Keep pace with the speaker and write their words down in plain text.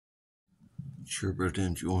Sherbert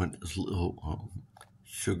enjoying this little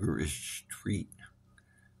sugarish treat.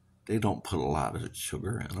 They don't put a lot of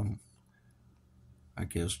sugar in them. I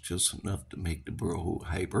guess just enough to make the bro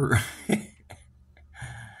hyper.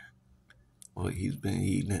 Well, he's been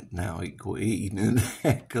eating it now. He quit eating it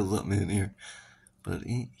because I'm in here. But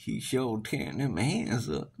he showed tearing them hands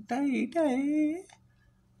up. Day.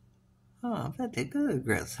 Oh, very good,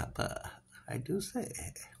 grasshopper. I do say.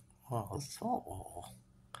 Oh, so.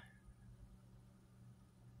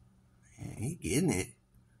 Yeah, he getting it.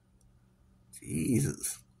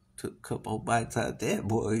 Jesus. Took a couple bites out of that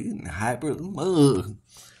boy. He's hyper as a mug.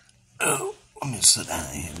 Oh, let me sit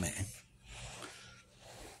down here, man.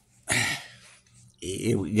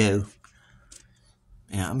 Here we go.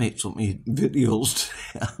 Yeah, I make so many videos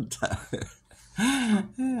today. I'm tired.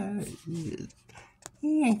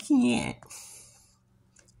 I can't.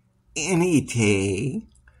 Anything.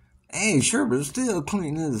 Hey, Sherbert's still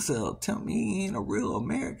cleaning himself. Tell me he ain't a real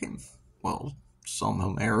American. Well, some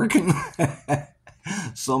American.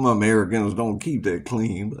 Some Americans don't keep that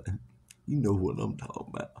clean, but you know what I'm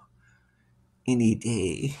talking about. Any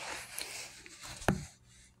day.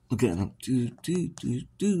 Look at him.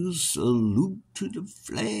 Do. Salute to the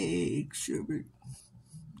flag, Sherbert.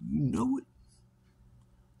 You know it.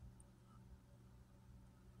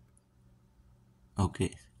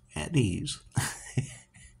 Okay, at ease.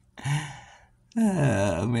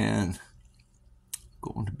 Man.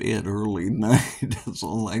 Going to bed early tonight. That's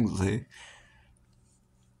all I can say.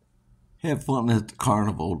 Had fun at the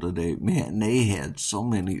carnival today. Man, they had so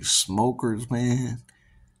many smokers, man.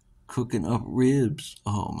 Cooking up ribs.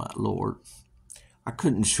 Oh, my Lord. I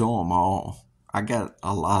couldn't show them all. I got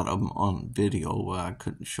a lot of them on video, but I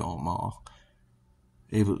couldn't show them all.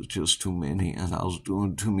 It was just too many, and I was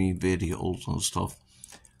doing too many videos and stuff.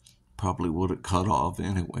 Probably would have cut off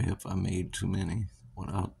anyway if I made too many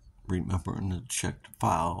without remembering to check the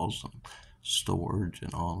files and storage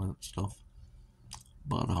and all that stuff.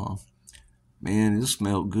 But, man, it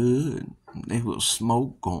smelled good. There was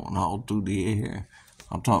smoke going all through the air.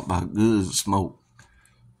 I'm talking about good smoke,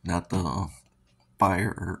 not the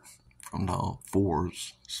fire from the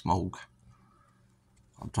forest smoke.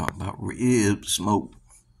 I'm talking about rib smoke,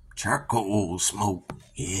 charcoal smoke.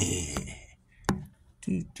 Yeah.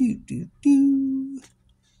 Do.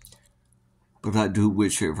 But I do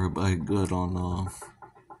wish everybody good on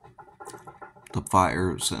the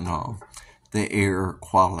fires and the air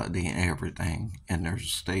quality and everything in their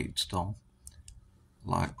states, though. A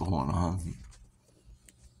lot going on.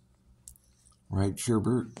 Right,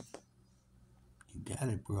 Sherbert? You got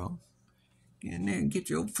it, bro. Get in there and get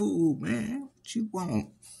your food, man. What you want?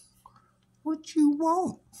 What you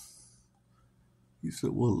want? He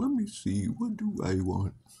said, well, let me see. What do I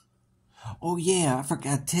want? Oh, yeah, I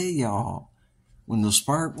forgot to tell y'all. When the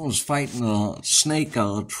Spartan was fighting the snake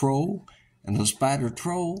troll and the spider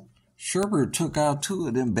troll, Sherbert took out 2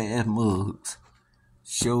 of them bad mugs.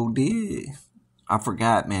 Sure did. I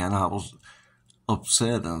forgot, man. I was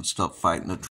upset and stuff fighting the